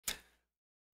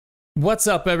What's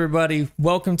up, everybody?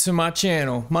 Welcome to my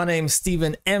channel. My name is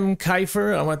Stephen M.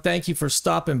 Kiefer. I want to thank you for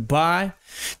stopping by.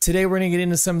 Today, we're going to get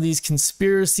into some of these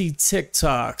conspiracy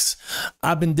TikToks.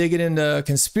 I've been digging into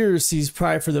conspiracies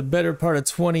probably for the better part of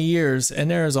 20 years,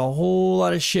 and there's a whole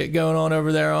lot of shit going on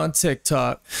over there on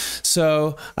TikTok.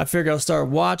 So I figured I'll start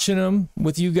watching them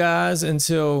with you guys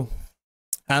until,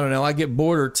 I don't know, I get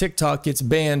bored or TikTok gets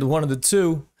banned, one of the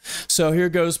two. So here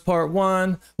goes part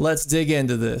one. Let's dig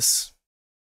into this.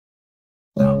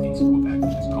 All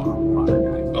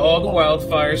the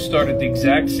wildfires start at the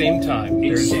exact same time.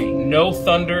 There's no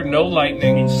thunder, no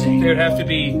lightning. There'd have to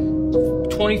be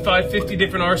 25, 50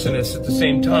 different arsonists at the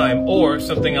same time, or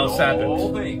something else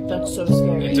happens. That's so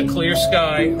scary. It's a clear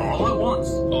sky. All at once.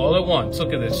 All at once.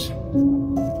 Look at this.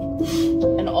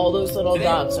 And all those little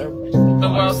dots are The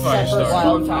wildfires separate start.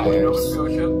 Nova wildfires.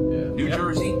 Scotia, New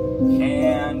Jersey,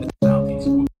 and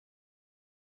Southeast.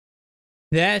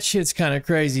 That shit's kind of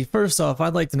crazy. First off,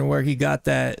 I'd like to know where he got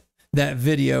that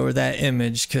video or that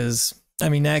image, because I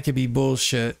mean that could be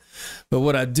bullshit. But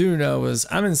what I do know is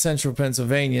I'm in central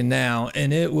Pennsylvania now,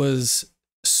 and it was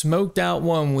smoked out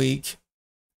one week,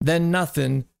 then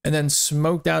nothing, and then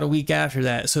smoked out a week after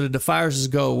that. So did the fires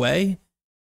just go away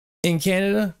in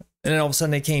Canada, and then all of a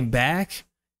sudden they came back?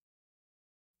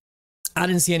 I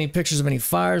didn't see any pictures of any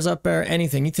fires up there,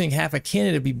 anything. You think half of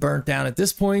Canada would be burnt down at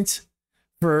this point?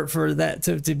 For that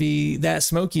to be that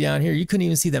smoky down here. You couldn't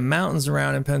even see the mountains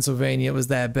around in Pennsylvania. It was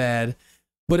that bad.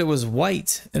 But it was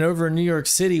white. And over in New York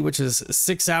City, which is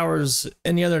 6 hours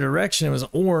in the other direction, it was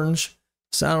orange.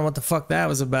 So I don't know what the fuck that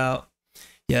was about.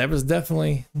 Yeah, it was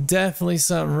definitely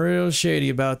something real shady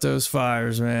about those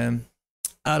fires, man.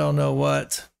 I don't know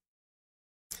what.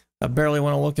 I barely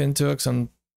want to look into it because I'm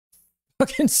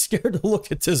fucking scared to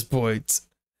look at this point.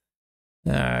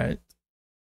 All right.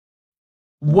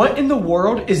 What in the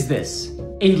world is this?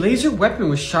 A laser weapon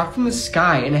was shot from the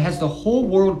sky and it has the whole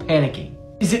world panicking.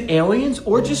 Is it aliens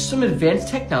or just some advanced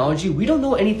technology we don't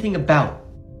know anything about?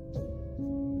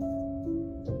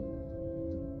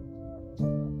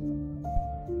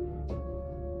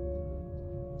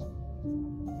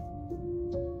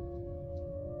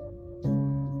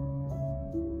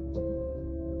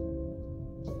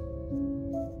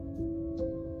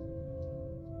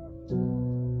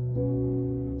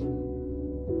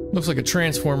 Looks like a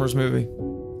Transformers movie.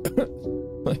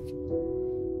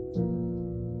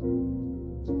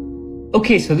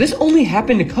 Okay, so this only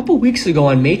happened a couple weeks ago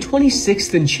on May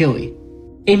 26th in Chile.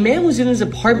 A man was in his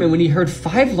apartment when he heard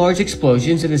 5 large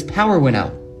explosions and his power went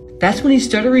out. That's when he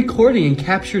started recording and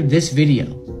captured this video.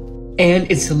 And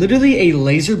it's literally a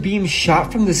laser beam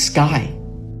shot from the sky.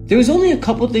 There was only a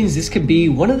couple things this could be,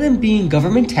 one of them being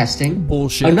government testing,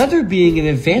 Bullshit. Another being an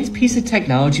advanced piece of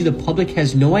technology the public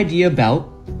has no idea about,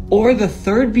 or the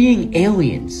third being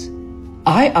aliens.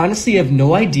 I honestly have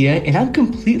no idea and I'm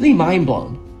completely mind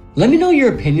blown. Let me know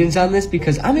your opinions on this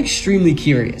because I'm extremely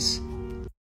curious.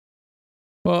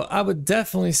 Well, I would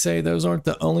definitely say those aren't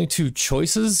the only two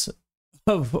choices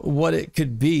of what it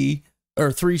could be,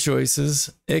 or 3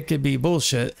 choices. It could be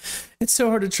bullshit. It's so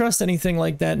hard to trust anything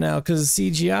like that now because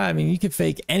CGI, I mean, you could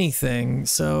fake anything.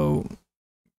 So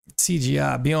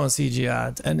CGI, beyond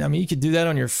CGI. And I mean, you could do that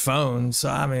on your phone. So,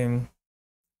 I mean,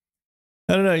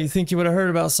 I don't know. You think you would have heard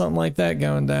about something like that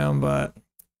going down, but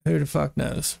who the fuck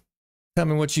knows? Tell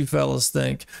me what you fellas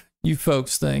think. You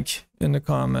folks think in the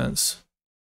comments.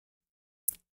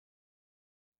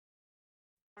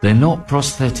 They're not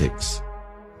prosthetics.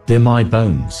 They're my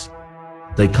bones.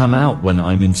 They come out when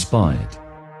I'm inspired.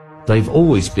 They've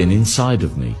always been inside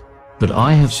of me, but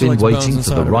I have She been likes bones waiting for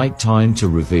inside the of her. right time to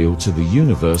reveal to the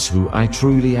universe who I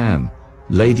truly am,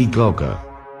 Lady Gaga.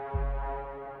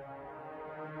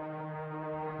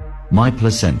 My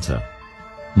placenta.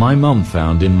 My mum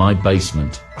found in my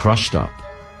basement, crushed up,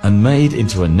 and made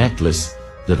into a necklace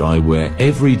that I wear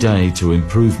every day to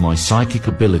improve my psychic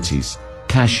abilities,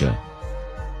 Kasha.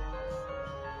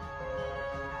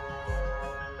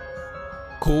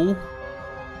 Cool.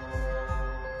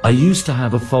 I used to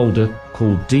have a folder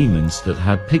called Demons that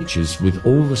had pictures with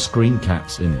all the screen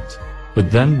caps in it. But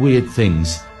then weird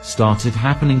things started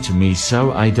happening to me,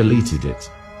 so I deleted it.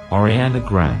 Ariana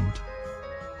Grande.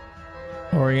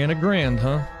 Ariana Grande,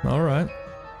 huh? All right.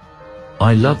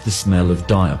 I love the smell of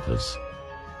diapers.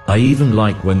 I even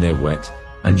like when they're wet,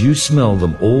 and you smell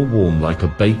them all warm like a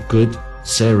baked good,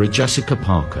 Sarah Jessica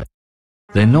Parker.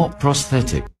 They're not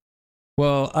prosthetic.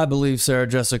 Well, I believe Sarah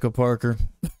Jessica Parker.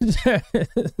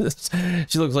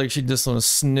 She looks like she just want to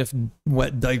sniff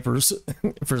wet diapers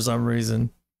for some reason.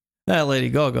 That Lady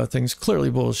Gaga thing's clearly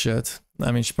bullshit.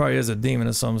 I mean, she probably is a demon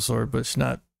of some sort, but she's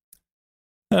not.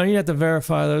 You have to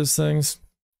verify those things.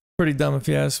 Pretty dumb if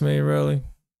you ask me, really.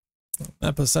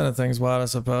 That percent of things wild, I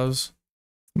suppose.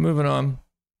 Moving on.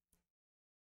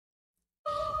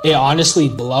 It honestly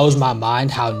blows my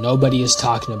mind how nobody is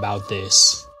talking about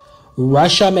this.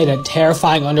 Russia made a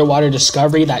terrifying underwater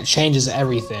discovery that changes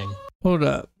everything. Hold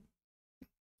up.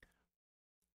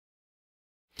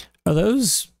 Are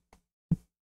those...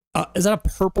 is that a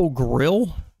purple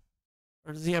grill?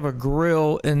 Or does he have a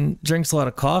grill and drinks a lot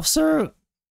of cough syrup?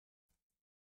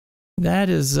 That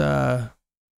is, that's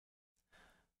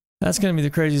going to be the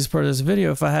craziest part of this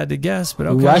video if I had to guess, but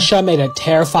okay. Russia made a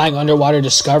terrifying underwater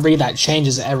discovery that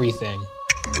changes everything.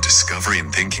 The discovery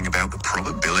and thinking about the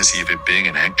probability of it being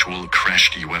an actual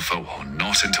crashed UFO or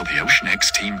not until the Ocean X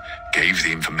team gave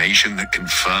the information that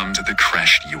confirmed the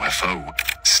crashed UFO.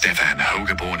 Stefan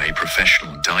Hogeborn, a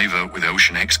professional diver with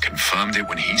Ocean X, confirmed it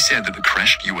when he said that the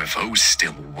crashed UFO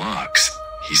still works.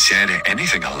 He said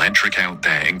anything electric out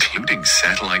there, including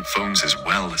satellite phones as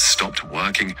well, stopped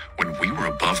working when we were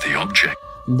above the object.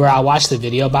 Bro, I watched the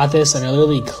video about this and they're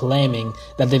literally claiming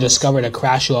that they discovered a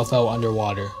crashed UFO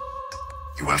underwater.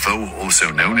 UFO,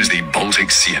 also known as the Baltic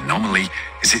Sea Anomaly,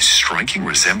 is its striking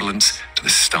resemblance to the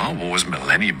Star Wars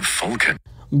Millennium Falcon.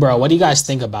 Bro, what do you guys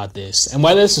think about this? And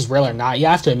whether this is real or not, you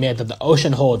have to admit that the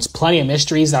ocean holds plenty of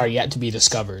mysteries that are yet to be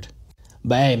discovered.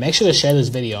 But hey, make sure to share this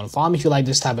video and follow me if you like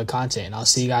this type of content, and I'll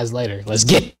see you guys later. Let's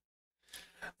get it.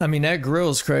 I mean, that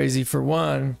grill's crazy for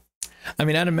one. I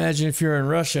mean, I'd imagine if you're in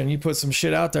Russia and you put some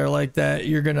shit out there like that,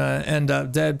 you're going to end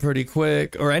up dead pretty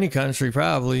quick, or any country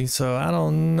probably. So I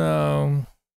don't know.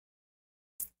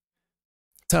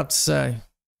 Tough to say.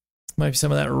 Might be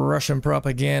some of that Russian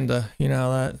propaganda. You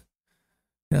know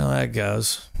how that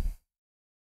goes.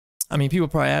 I mean, people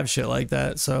probably have shit like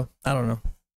that, so I don't know.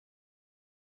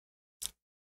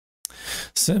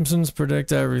 Simpsons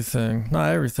predict everything.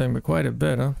 Not everything, but quite a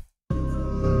bit, huh? Hey,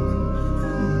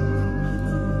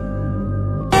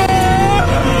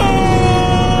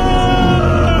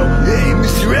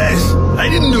 Mr. S, I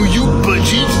didn't know you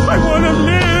budgies. I want to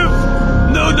live.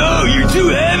 No, you're too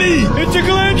heavy. It's a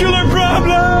glandular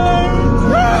problem.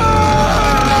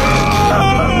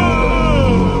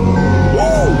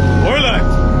 Whoa! Orlac,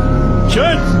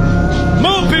 Chud,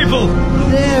 mole people.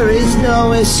 There is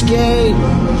no escape.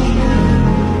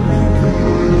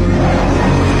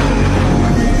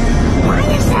 Why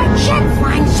is that jet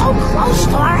flying so close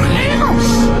to our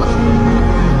house?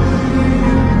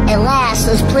 At last,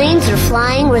 those planes are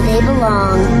flying where they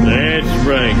belong. That's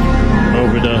right.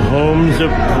 Over the homes of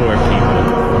poor people.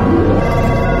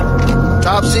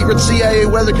 Top secret CIA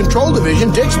Weather Control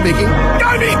Division, Dick speaking.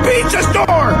 I mean pizza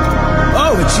store!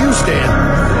 Oh, it's you,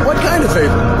 Stan. What kind of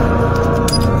favor?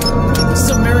 This is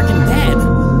American Dad.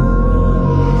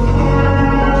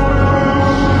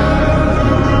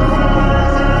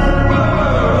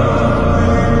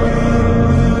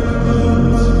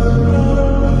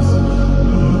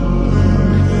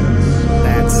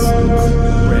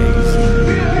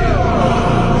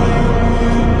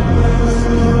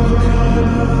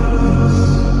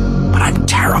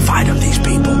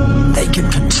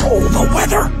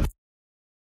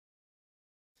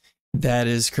 That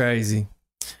is crazy.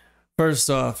 First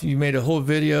off, you made a whole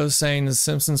video saying the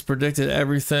Simpsons predicted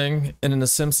everything, and in the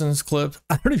Simpsons clip,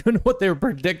 I don't even know what they were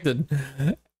predicting.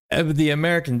 The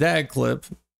American Dad clip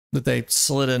that they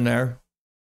slid in there.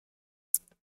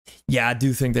 Yeah, I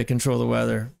do think they control the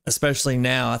weather, especially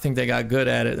now. I think they got good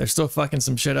at it. They're still fucking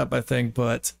some shit up, I think,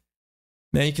 but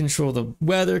they control the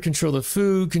weather, control the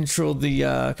food, control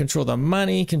the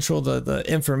money, control the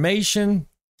information.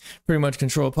 Pretty much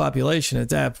control population at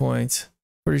that point.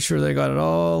 Pretty sure they got it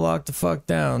all locked the fuck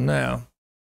down now.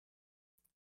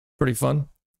 Pretty fun.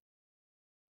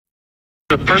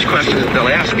 The first question that they'll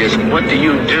ask is, what do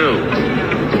you do?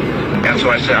 And so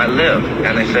I say, I live.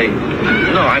 And they say,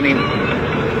 no, I mean,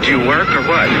 do you work or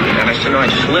what? And I say, no, I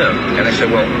just live. And they say,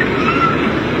 well,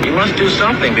 you must do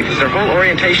something, because their whole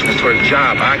orientation is towards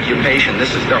job, occupation.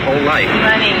 This is their whole life.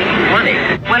 Money.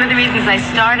 One of the reasons I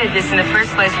started this in the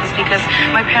first place was because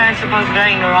my parents were both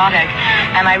very neurotic,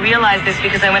 and I realized this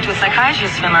because I went to a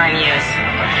psychiatrist for 9 years.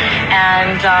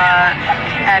 And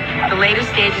at the later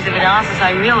stages of analysis,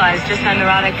 I realized just how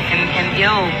neurotic and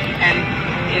ill and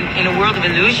in a world of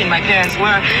illusion my parents were,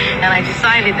 and I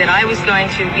decided that I was going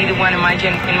to be the one in my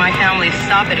family to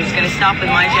stop it. It was going to stop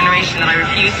with my generation, that I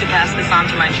refused to pass this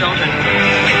on to my children.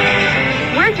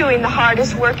 We're doing the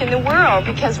hardest work in the world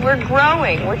because we're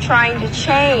growing, we're trying to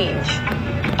change,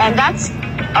 and that's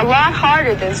a lot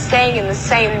harder than staying in the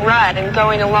same rut and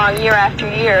going along year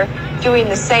after year doing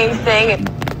the same thing.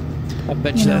 I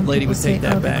bet you that lady would take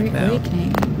that back now.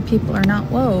 People are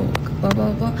not woke, blah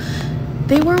blah blah.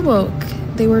 They were woke.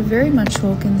 they were very much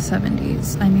woke in the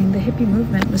 70s. I mean, the hippie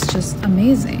movement was just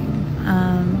amazing.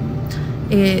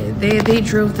 They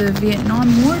drove the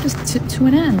Vietnam War to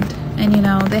an end. And, you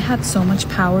know, they had so much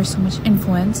power, so much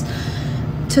influence,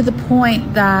 to the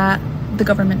point that the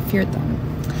government feared them.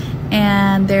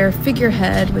 And their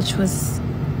figurehead, which was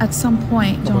at some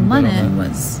point John Lennon,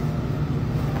 was...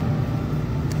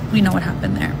 We know what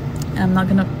happened there. I'm not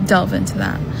going to delve into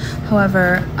that.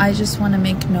 However, I just want to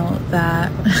make note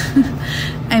that,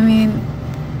 I mean,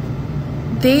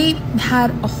 they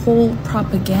had a whole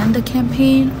propaganda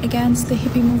campaign against the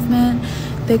hippie movement.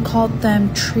 They called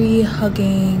them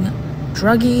tree-hugging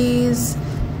druggies.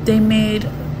 They made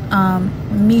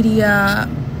media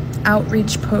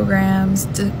outreach programs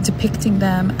depicting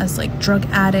them as like drug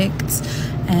addicts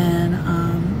and,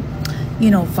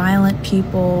 you know, violent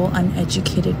people,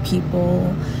 uneducated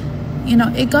people. You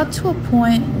know, it got to a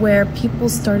point where people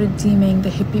started deeming the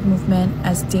hippie movement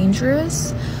as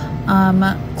dangerous,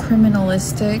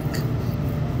 criminalistic,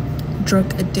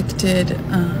 drug-addicted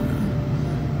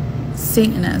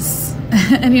Satanists.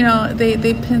 And, you know,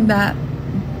 they pinned that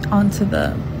onto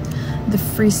the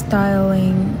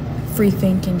freestyling,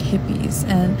 free-thinking hippies.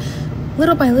 And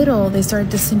little by little, they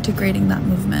started disintegrating that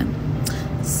movement.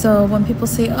 So when people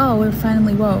say, oh, we're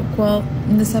finally woke, well,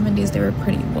 in the 70s, they were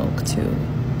pretty woke, too.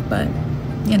 But,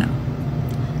 you know,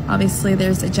 obviously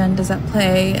there's agendas at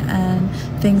play and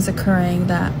things occurring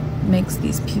that makes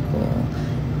these people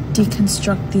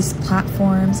deconstruct these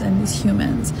platforms and these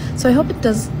humans. So I hope it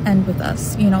does end with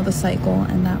us, you know, the cycle,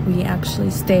 and that we actually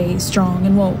stay strong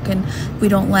and woke and we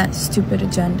don't let stupid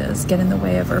agendas get in the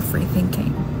way of our free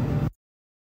thinking.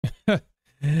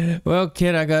 Well,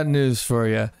 kid, I got news for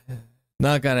you.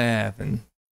 Not gonna happen.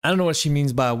 I don't know what she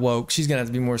means by woke. She's gonna have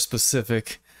to be more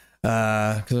specific.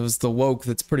 Because it was the woke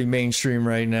that's pretty mainstream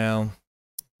right now.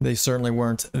 They certainly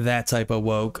weren't that type of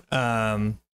woke.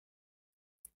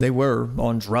 They were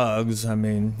on drugs. I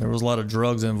mean, there was a lot of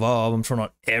drugs involved. I'm sure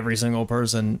not every single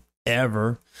person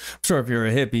ever. I'm sure if you're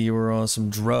a hippie, you were on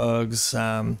some drugs.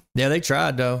 Yeah, they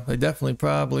tried, though. They definitely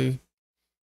probably...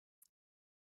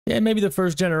 Yeah, maybe the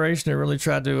first generation that really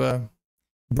tried to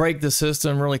break the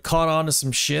system, really caught on to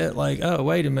some shit. Like, oh,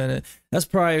 wait a minute. That's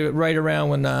probably right around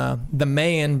when the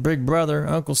man, Big Brother,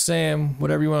 Uncle Sam,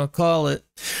 whatever you want to call it,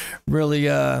 really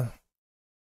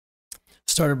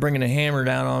started bringing a hammer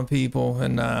down on people.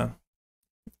 And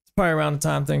it's probably around the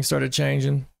time things started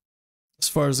changing as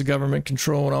far as the government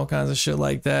control and all kinds of shit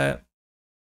like that.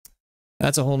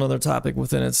 That's a whole nother topic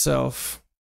within itself.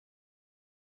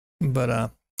 But I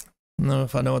don't know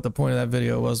if I know what the point of that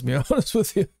video was, to be honest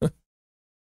with you.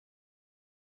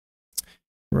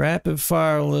 Rapid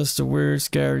fire list of weird,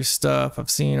 scary stuff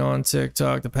I've seen on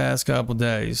TikTok the past couple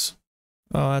days.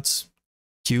 Oh, that's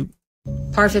cute.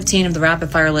 Part 15 of the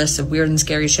rapid fire list of weird and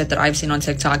scary shit that I've seen on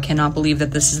TikTok. Cannot believe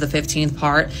that this is the 15th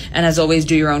part. And as always,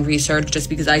 do your own research. Just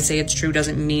because I say it's true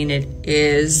doesn't mean it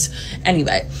is.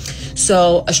 Anyway,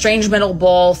 so a strange metal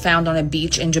ball found on a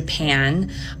beach in Japan.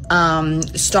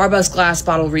 Starbucks glass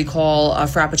bottle recall.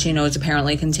 Frappuccinos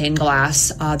apparently contain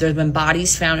glass. There's been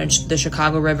bodies found in the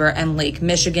Chicago River and Lake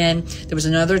Michigan. There was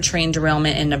another train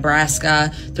derailment in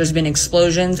Nebraska. There's been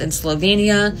explosions in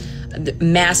Slovenia.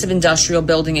 Massive industrial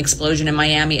building explosion in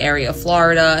Miami area,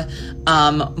 Florida.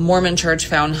 Mormon church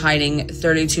found hiding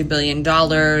 $32 billion.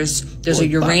 There's a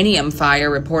uranium fire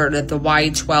reported at the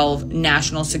Y-12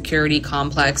 National Security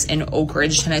Complex in Oak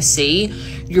Ridge, Tennessee.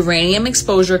 Uranium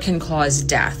exposure can cause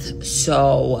death.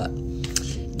 So,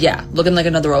 yeah, looking like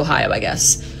another Ohio, I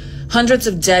guess. Hundreds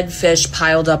of dead fish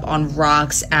piled up on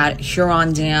rocks at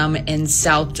Huron Dam in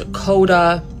South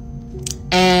Dakota.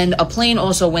 And a plane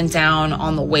also went down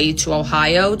on the way to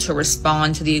Ohio to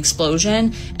respond to the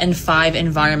explosion, and 5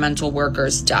 environmental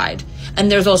workers died.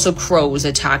 And there's also crows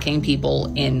attacking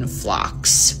people in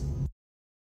flocks.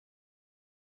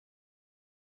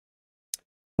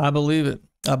 I believe it.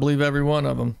 I believe every one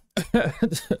of them.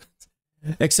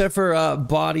 Except for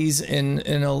bodies in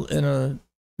a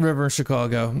river in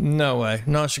Chicago. No way.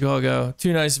 Not Chicago.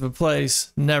 Too nice of a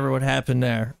place. Never would happen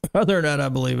there. Other than that, I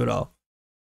believe it all.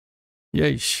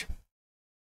 Yeesh.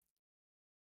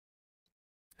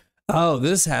 Oh,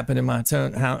 this happened in my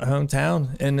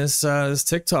hometown, and this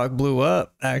TikTok blew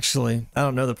up, actually. I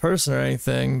don't know the person or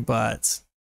anything, but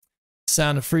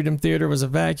Sound of Freedom Theater was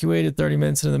evacuated 30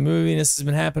 minutes into the movie, and this has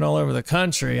been happening all over the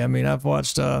country. I mean, I've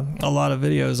watched a lot of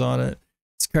videos on it.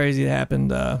 It's crazy. It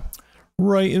happened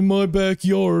right in my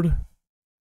backyard.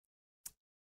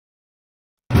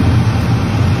 This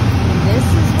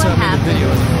is what happened. The video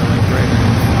isn't really great.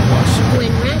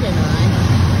 When Red and I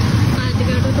had to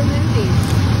go to the movies.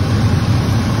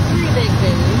 3 big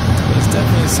movies. But it's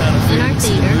definitely a Sound of Freedom.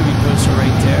 The movie poster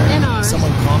right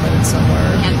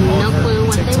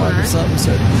or something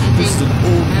said, this is an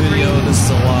old video, this is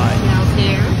a lie. Out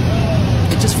there.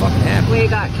 It just fucking happened. We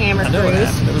got camera I know it crews.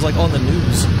 happened. It was like on the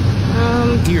news.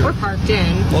 Here. We're parked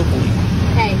in. Locally.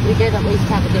 Hey, we did at least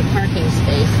have a good parking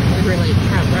space. We really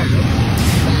front row.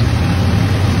 But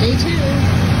stay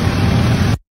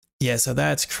tuned. Yeah, so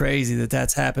that's crazy that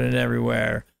that's happening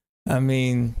everywhere. I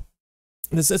mean,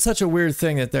 it's such a weird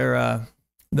thing that they're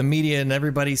the media and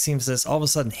everybody seems to all of a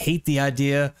sudden hate the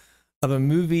idea of a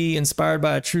movie inspired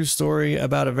by a true story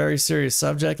about a very serious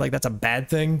subject. Like that's a bad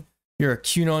thing. You're a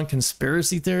QAnon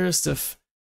conspiracy theorist if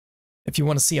you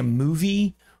want to see a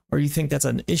movie or you think that's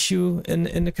an issue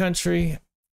in the country.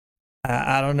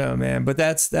 I don't know, man, but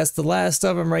that's the last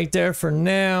of them right there for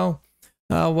now.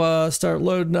 I'll start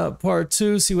loading up part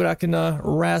 2, see what I can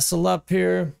wrestle up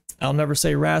here. I'll never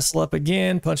say wrestle up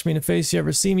again. Punch me in the face if you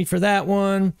ever see me for that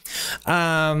one.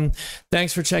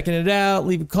 Thanks for checking it out.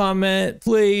 Leave a comment,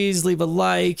 please. Leave a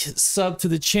like. Sub to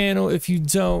the channel if you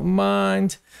don't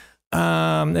mind.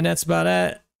 And that's about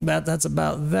it. That's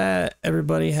about that.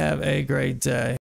 Everybody have a great day.